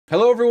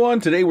Hello everyone,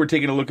 today we're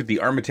taking a look at the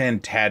Armattan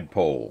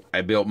Tadpole.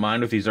 I built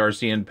mine with these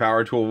RCN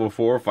Power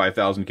 1204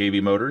 5000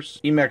 kV motors,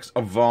 Emax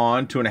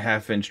Avon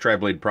 2.5-inch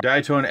tri-blade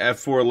Diatone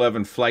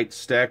F411 flight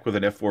stack with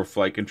an F4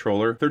 flight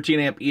controller, 13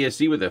 amp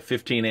ESC with a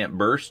 15 amp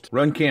burst,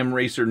 Runcam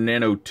Racer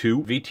Nano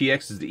 2,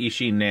 VTX is the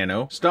Eachine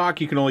Nano. Stock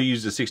you can only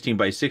use the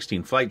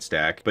 16x16 flight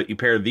stack, but you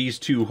pair these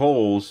two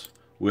holes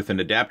with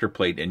an adapter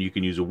plate and you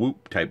can use a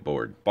Whoop type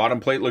board. Bottom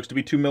plate looks to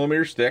be 2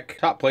 millimeters thick.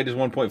 Top plate is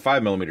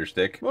 1.5 millimeters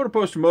thick. Motor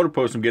post to motor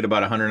post and get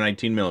about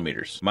 119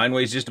 millimeters. Mine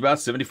weighs just about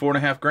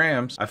 74.5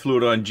 grams. I flew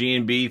it on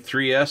G&B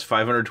 3S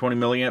 520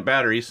 milliamp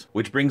batteries,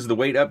 which brings the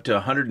weight up to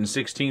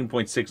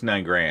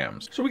 116.69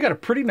 grams. So we got a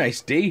pretty nice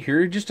day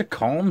here, just a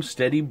calm,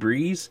 steady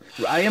breeze.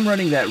 I am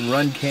running that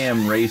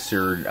Runcam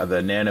Racer,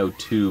 the Nano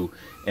 2,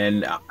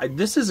 and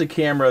this is a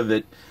camera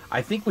that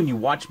I think when you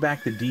watch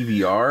back the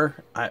DVR,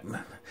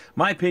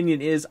 my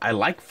opinion is I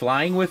like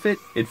flying with it.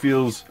 It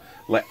feels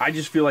like, I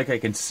just feel like I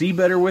can see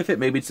better with it.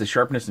 Maybe it's the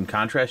sharpness and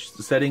contrast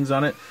settings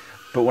on it.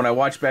 But when I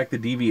watch back the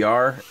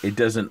DVR, it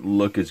doesn't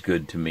look as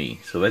good to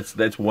me. So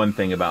that's one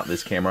thing about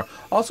this camera.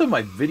 Also,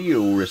 my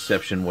video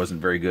reception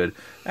wasn't very good.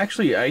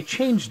 Actually, I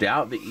changed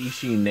out the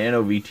Eachine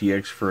Nano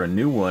VTX for a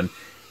new one,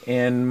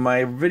 and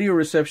my video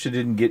reception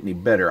didn't get any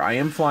better. I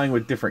am flying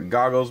with different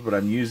goggles, but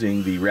I'm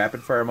using the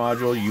rapid fire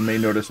module. You may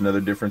notice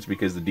another difference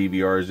because the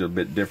DVR is a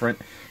bit different.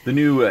 The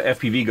new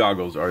FPV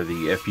goggles are the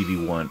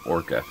FPV-1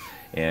 Orca.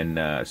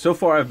 And so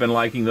far I've been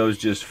liking those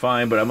just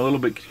fine, but I'm a little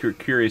bit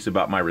curious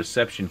about my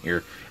reception here.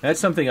 And that's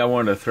something I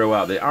wanted to throw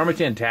out. The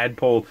Armattan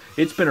Tadpole,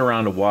 it's been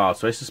around a while,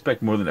 so I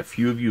suspect more than a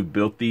few of you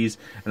built these.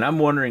 And I'm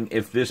wondering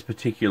if this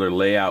particular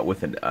layout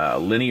with a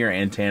linear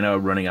antenna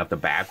running out the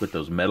back with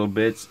those metal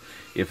bits,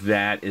 if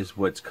that is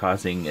what's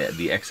causing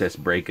the excess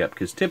breakup.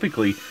 Because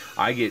typically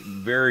I get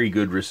very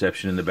good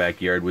reception in the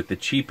backyard with the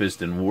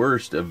cheapest and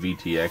worst of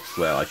VTX.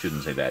 Well, I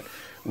shouldn't say that.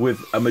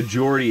 With a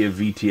majority of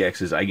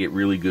VTXs, I get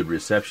really good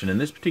reception. In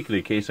this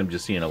particular case, I'm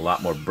just seeing a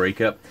lot more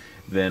breakup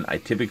than I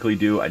typically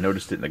do. I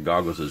noticed it in the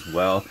goggles as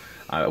well.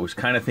 I was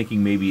kind of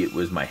thinking maybe it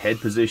was my head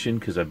position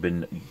because I've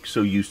been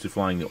so used to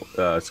flying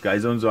the Sky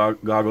Zones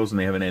goggles and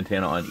they have an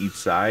antenna on each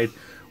side.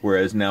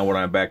 Whereas now when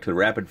I'm back to the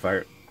rapid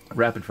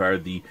fire,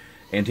 the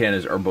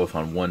antennas are both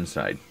on one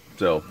side.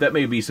 So that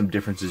may be some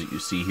differences that you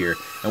see here.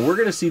 And we're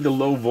going to see the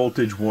low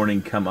voltage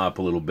warning come up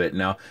a little bit.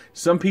 Now,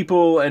 some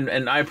people,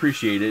 and I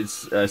appreciate it,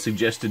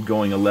 suggested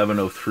going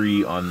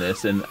 1103 on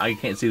this, and I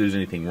can't see there's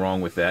anything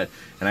wrong with that.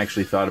 And I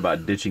actually thought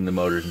about ditching the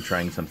motors and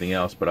trying something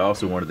else, but I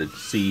also wanted to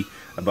see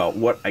about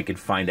what I could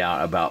find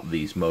out about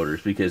these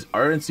motors, because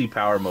RNC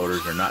power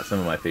motors are not some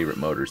of my favorite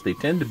motors. They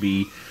tend to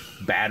be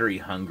battery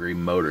hungry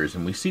motors,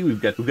 and we see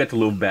we've got the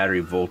low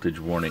battery voltage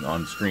warning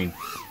on screen.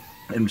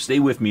 And stay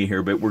with me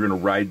here, but we're going to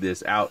ride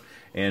this out,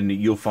 and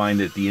you'll find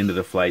at the end of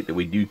the flight that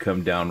we do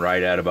come down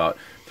right at about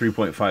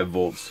 3.5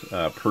 volts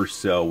per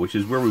cell, which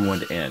is where we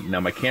want to end.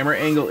 Now, my camera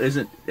angle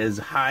isn't as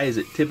high as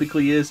it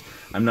typically is.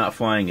 I'm not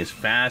flying as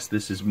fast.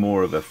 This is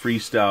more of a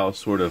freestyle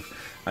sort of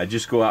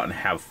just go out and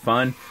have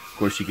fun. Of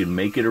course, you can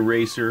make it a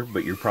racer,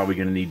 but you're probably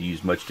going to need to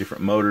use much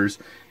different motors.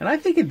 And I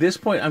think at this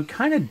point, I'm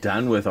kind of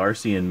done with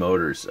RCN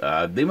motors.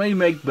 They may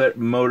make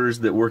motors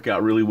that work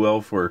out really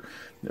well for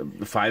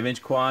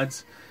 5-inch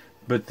quads,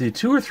 but the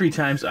 2 or 3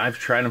 times I've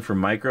tried them for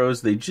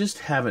micros, they just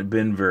haven't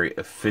been very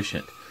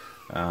efficient.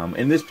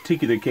 In this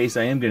particular case,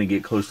 I am going to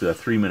get close to a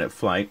 3-minute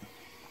flight,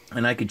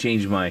 and I could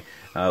change my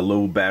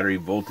low battery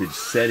voltage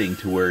setting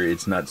to where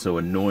it's not so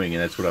annoying,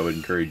 and that's what I would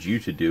encourage you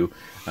to do.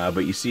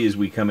 But you see as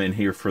we come in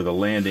here for the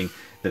landing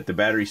that the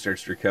battery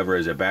starts to recover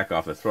as I back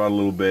off the throttle a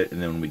little bit,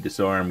 and then when we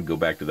disarm, go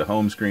back to the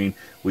home screen,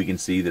 we can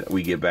see that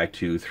we get back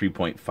to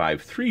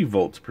 3.53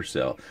 volts per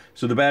cell.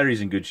 So the battery's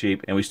in good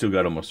shape, and we still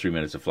got almost 3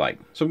 minutes of flight.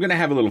 So I'm going to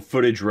have a little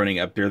footage running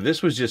up there.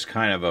 This was just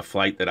kind of a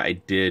flight that I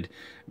did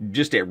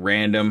just at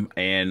random,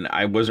 and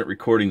I wasn't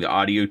recording the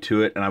audio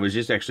to it, and I was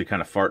just actually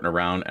kind of farting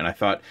around, and I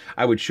thought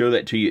I would show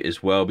that to you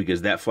as well,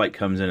 because that flight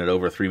comes in at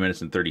over 3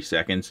 minutes and 30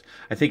 seconds.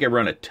 I think I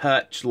run a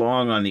touch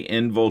long on the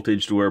end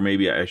voltage to where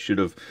maybe I should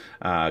have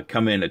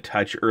come in a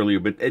touch earlier,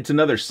 but it's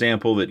another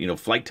sample that, you know,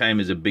 flight time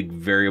is a big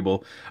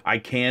variable. I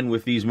can,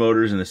 with these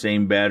motors and the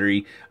same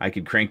battery, I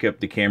could crank up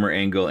the camera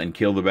angle and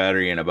kill the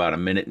battery in about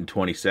 1 minute and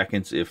 20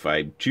 seconds if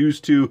I choose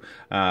to.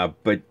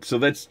 But so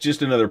that's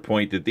just another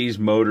point that these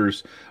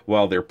motors,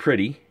 while they're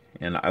pretty,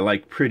 and I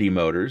like pretty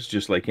motors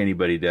just like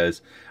anybody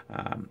does,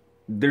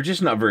 they're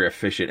just not very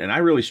efficient, and I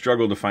really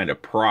struggled to find a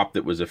prop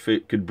that was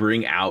could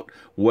bring out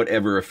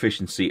whatever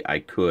efficiency I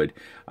could.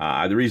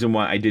 The reason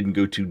why I didn't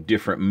go to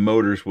different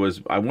motors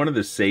was I wanted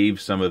to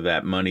save some of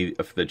that money,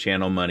 of the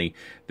channel money,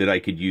 that I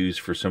could use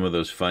for some of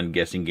those fun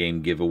guessing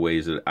game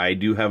giveaways. That I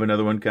do have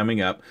another one coming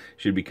up,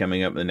 should be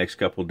coming up in the next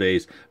couple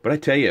days. But I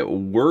tell you,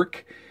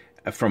 work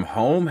from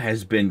home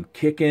has been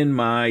kicking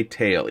my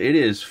tail. It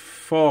is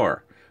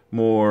far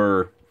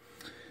more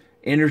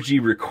energy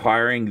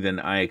requiring than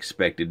I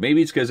expected.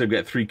 Maybe it's because I've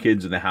got 3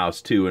 kids in the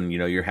house too, and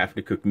you're having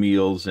to cook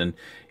meals and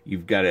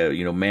you've got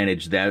to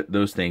manage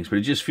those things. But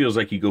it just feels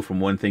like you go from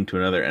one thing to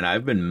another, and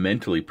I've been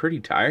mentally pretty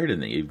tired in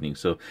the evening.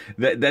 So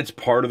that's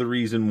part of the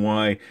reason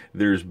why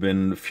there's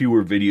been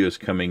fewer videos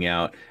coming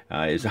out.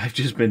 Is I've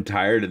just been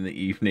tired in the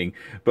evening.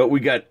 But I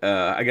got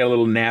a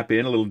little nap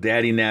in, a little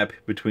daddy nap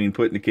between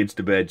putting the kids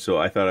to bed. So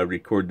I thought I'd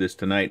record this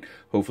tonight.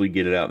 Hopefully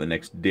get it out the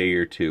next day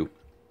or two.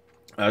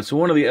 So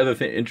one of the other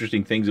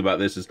interesting things about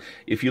this is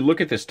if you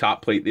look at this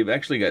top plate, they've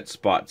actually got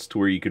spots to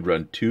where you could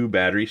run 2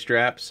 battery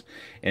straps,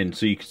 and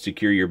so you can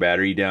secure your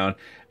battery down.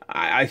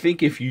 I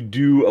think if you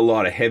do a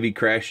lot of heavy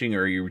crashing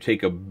or you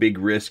take a big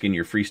risk in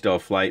your freestyle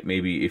flight,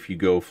 maybe if you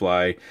go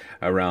fly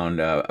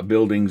around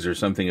buildings or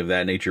something of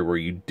that nature where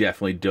you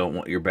definitely don't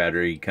want your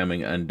battery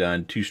coming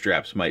undone, 2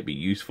 straps might be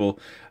useful.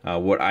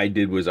 What I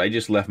did was I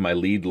just left my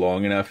lead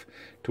long enough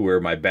to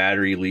where my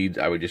battery leads,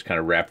 I would just kind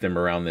of wrap them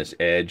around this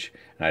edge,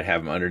 and I'd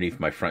have them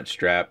underneath my front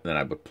strap, and then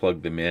I would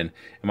plug them in.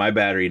 And my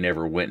battery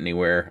never went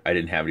anywhere. I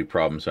didn't have any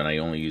problems, and I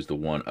only used the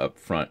one up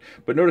front.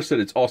 But notice that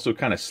it's also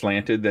kind of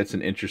slanted. That's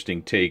an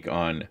interesting take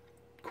on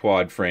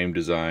quad frame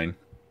design.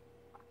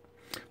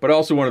 But I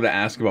also wanted to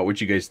ask about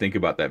what you guys think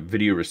about that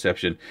video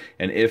reception,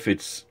 and if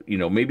it's,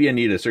 maybe I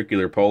need a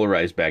circular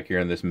polarized back here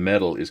and this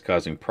metal is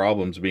causing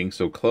problems being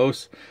so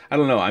close. I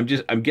don't know. I'm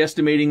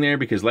guesstimating there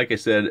because, like I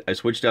said, I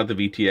switched out the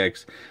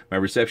VTX. My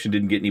reception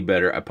didn't get any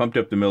better. I pumped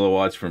up the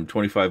milliwatts from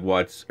 25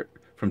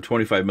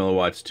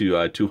 milliwatts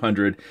to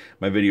 200.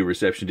 My video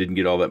reception didn't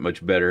get all that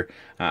much better.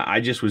 I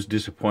just was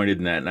disappointed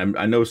in that, and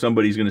I know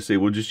somebody's going to say,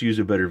 well, just use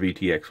a better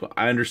VTX. Well,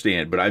 I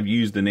understand, but I've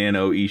used the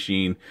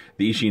Eachine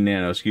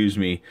Nano,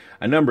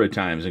 a number of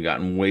times and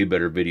gotten way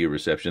better video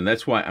reception.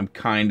 That's why I'm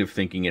kind of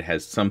thinking it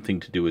has something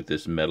to do with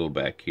this metal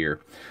back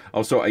here.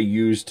 Also, I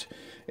used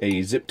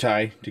a zip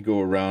tie to go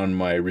around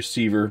my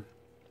receiver.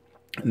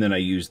 And then I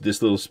used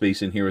this little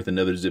space in here with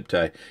another zip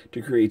tie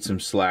to create some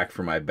slack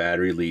for my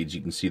battery leads. You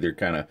can see they're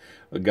kind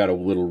of got a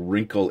little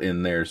wrinkle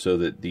in there so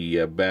that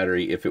the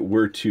battery, if it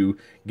were to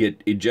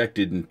get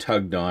ejected and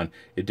tugged on,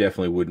 it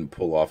definitely wouldn't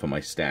pull off of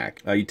my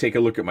stack. You take a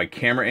look at my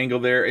camera angle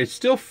there. It's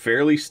still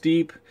fairly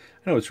steep.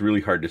 I know it's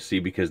really hard to see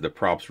because the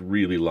props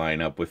really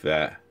line up with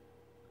that.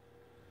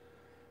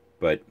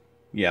 But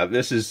yeah,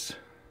 this is...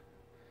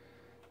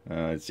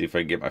 let's see if I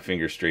can get my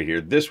finger straight here.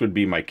 This would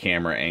be my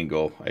camera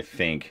angle, I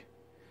think.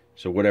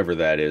 So whatever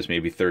that is,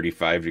 maybe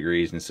 35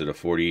 degrees instead of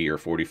 40 or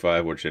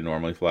 45, which I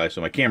normally fly. So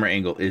my camera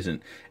angle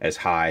isn't as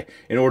high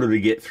in order to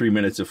get 3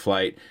 minutes of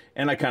flight.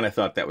 And I kind of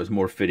thought that was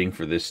more fitting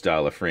for this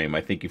style of frame.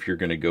 I think if you're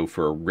going to go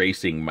for a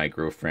racing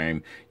micro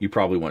frame, you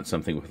probably want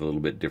something with a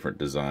little bit different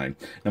design.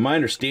 Now my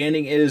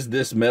understanding is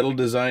this metal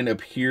design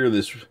up here,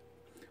 this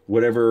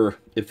whatever,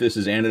 if this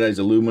is anodized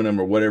aluminum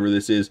or whatever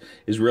this is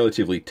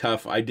relatively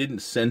tough. I didn't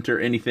center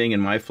anything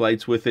in my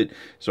flights with it,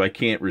 so I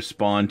can't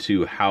respond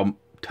to how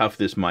tough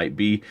this might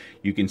be.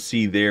 You can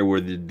see there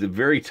where the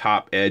very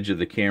top edge of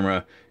the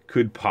camera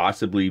could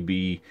possibly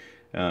be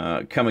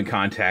come in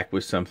contact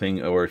with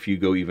something, or if you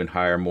go even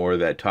higher, more of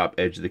that top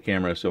edge of the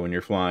camera. So when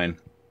you're flying,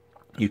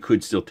 you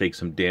could still take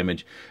some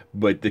damage,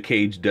 but the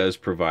cage does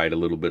provide a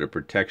little bit of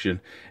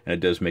protection, and it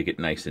does make it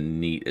nice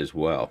and neat as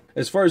well.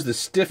 As far as the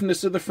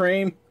stiffness of the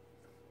frame,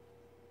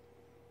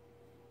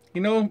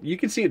 you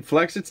can see it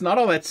flex. It's not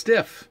all that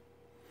stiff.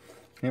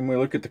 And we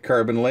look at the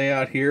carbon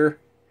layout here.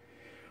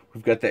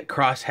 We've got that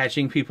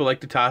cross-hatching people like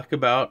to talk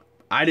about.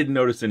 I didn't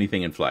notice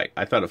anything in flight.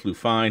 I thought it flew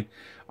fine.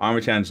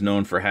 Armattan's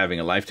known for having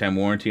a lifetime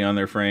warranty on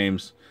their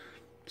frames.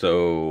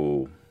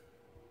 So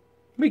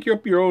make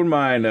up your own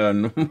mind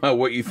on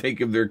what you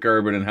think of their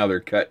carbon and how they're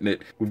cutting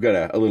it. We've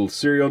got a little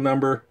serial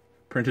number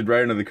printed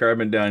right into the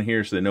carbon down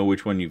here so they know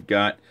which one you've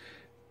got.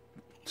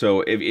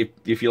 So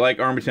if you like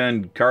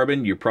Armattan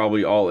carbon, you're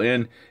probably all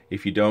in.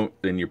 If you don't,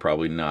 then you're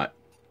probably not.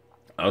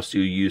 I also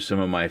use some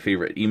of my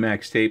favorite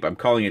Emax tape. I'm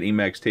calling it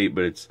Emax tape,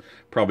 but it's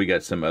probably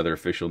got some other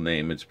official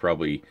name. It's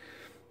probably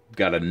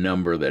got a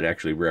number that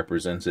actually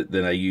represents it.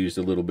 Then I used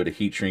a little bit of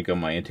heat shrink on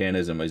my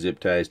antennas and my zip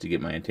ties to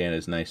get my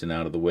antennas nice and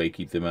out of the way,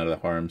 keep them out of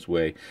the harm's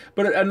way.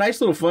 But a nice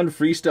little fun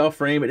freestyle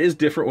frame. It is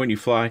different when you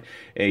fly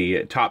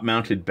a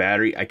top-mounted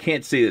battery. I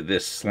can't say that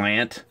this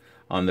slant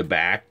on the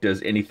back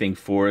does anything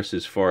for us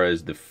as far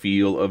as the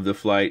feel of the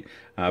flight,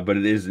 but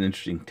it is an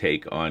interesting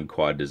take on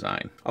quad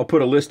design. I'll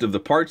put a list of the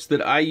parts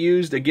that I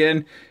used.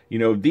 Again,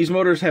 these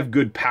motors have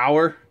good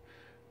power,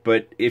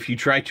 but if you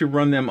try to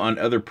run them on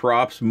other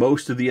props,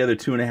 most of the other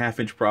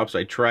 2.5-inch props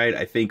I tried,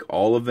 I think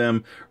all of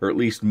them, or at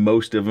least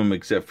most of them,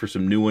 except for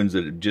some new ones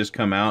that have just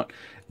come out,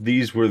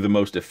 these were the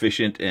most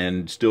efficient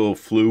and still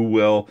flew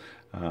well.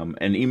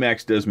 And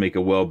Emax does make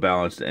a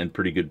well-balanced and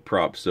pretty good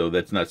prop, so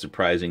that's not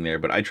surprising there.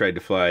 But I tried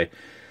to fly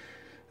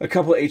a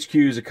couple of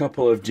HQs, a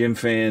couple of gym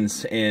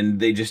fans, and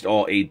they just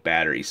all ate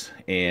batteries.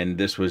 And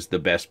this was the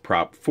best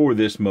prop for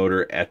this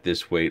motor at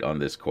this weight on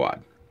this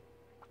quad.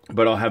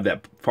 But I'll have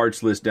that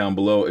parts list down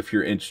below if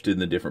you're interested in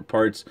the different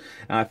parts.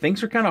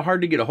 Things are kind of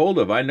hard to get a hold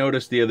of. I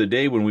noticed the other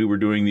day when we were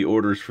doing the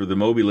orders for the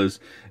Mobilas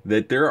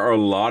that there are a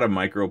lot of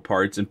micro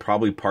parts and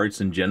probably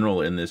parts in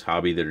general in this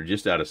hobby that are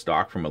just out of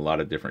stock from a lot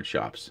of different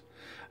shops.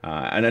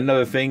 And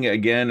another thing,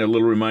 again, a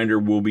little reminder,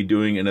 we'll be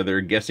doing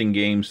another guessing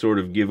game sort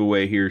of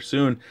giveaway here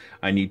soon.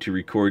 I need to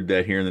record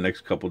that here in the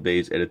next couple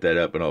days, edit that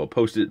up, and I'll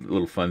post it. A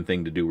little fun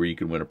thing to do where you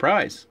can win a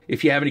prize.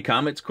 If you have any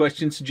comments,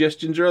 questions,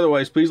 suggestions, or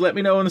otherwise, please let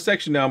me know in the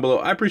section down below.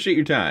 I appreciate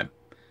your time.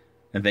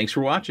 And thanks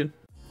for watching.